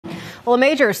Well, a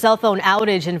major cell phone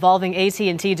outage involving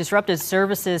AT&T disrupted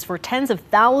services for tens of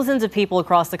thousands of people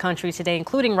across the country today,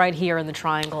 including right here in the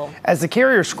Triangle. As the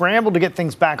carrier scrambled to get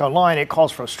things back online, it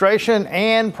caused frustration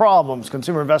and problems.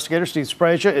 Consumer investigator Steve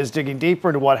Spracia is digging deeper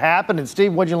into what happened. And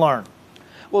Steve, what'd you learn?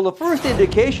 Well, the first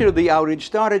indication of the outage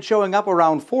started showing up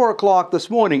around 4 o'clock this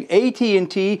morning.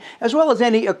 AT&T, as well as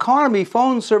any economy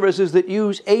phone services that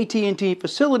use AT&T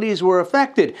facilities, were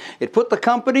affected. It put the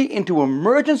company into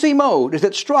emergency mode as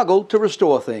it struggled to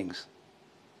restore things.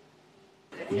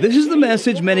 This is the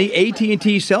message many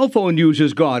AT&T cell phone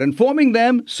users got, informing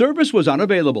them service was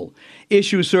unavailable.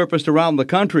 Issues surfaced around the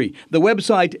country. The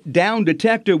website Down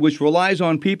Detector, which relies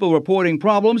on people reporting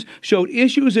problems, showed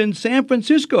issues in San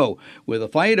Francisco, where the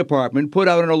fire department put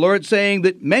out an alert saying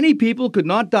that many people could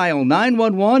not dial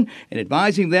 911 and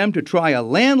advising them to try a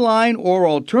landline or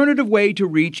alternative way to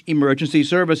reach emergency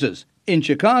services. In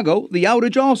Chicago, the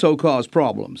outage also caused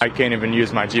problems. I can't even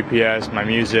use my GPS, my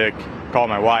music, call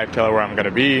my wife, tell her where I'm going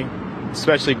to be,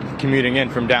 especially commuting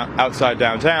in from outside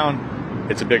downtown.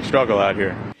 It's a big struggle out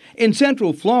here. In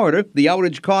Central Florida, the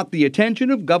outage caught the attention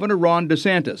of Governor Ron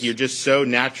DeSantis. You're just so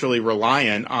naturally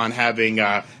reliant on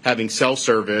having cell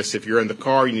service. If you're in the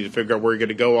car, you need to figure out where you're going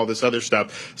to go, all this other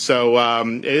stuff. So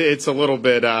it's a little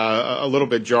bit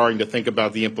jarring to think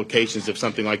about the implications if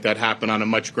something like that happened on a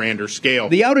much grander scale.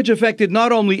 The outage affected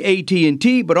not only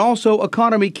AT&T but also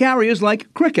economy carriers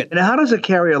like Cricket. And how does a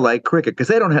carrier like Cricket, because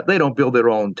they don't build their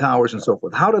own towers and so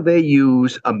forth, how do they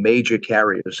use a major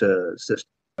carrier's system?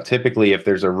 Typically, if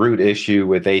there's a root issue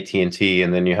with AT&T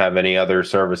and then you have any other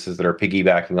services that are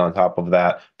piggybacking on top of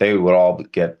that, they would all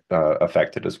get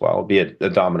affected as well. It'd be a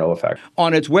domino effect.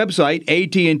 On its website,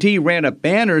 AT&T ran a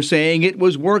banner saying it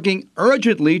was working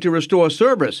urgently to restore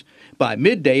service. By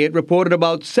midday, it reported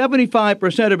about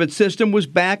 75% of its system was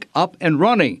back up and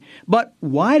running. But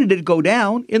why did it go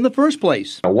down in the first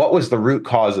place? What was the root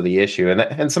cause of the issue?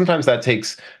 And sometimes that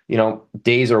takes,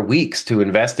 days or weeks to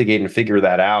investigate and figure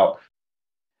that out.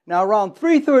 Now, around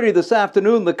 3:30 this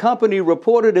afternoon, the company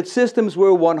reported its systems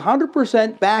were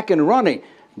 100% back and running.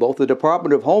 Both the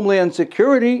Department of Homeland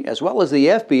Security as well as the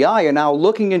FBI are now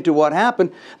looking into what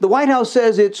happened. The White House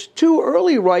says it's too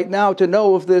early right now to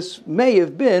know if this may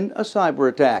have been a cyber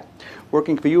attack.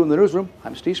 Working for you in the newsroom,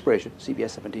 I'm Steve Spracia,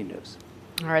 CBS 17 News.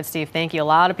 All right, Steve, thank you. A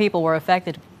lot of people were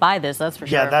affected by this, that's for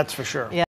sure. Yeah, that's for sure. Yeah.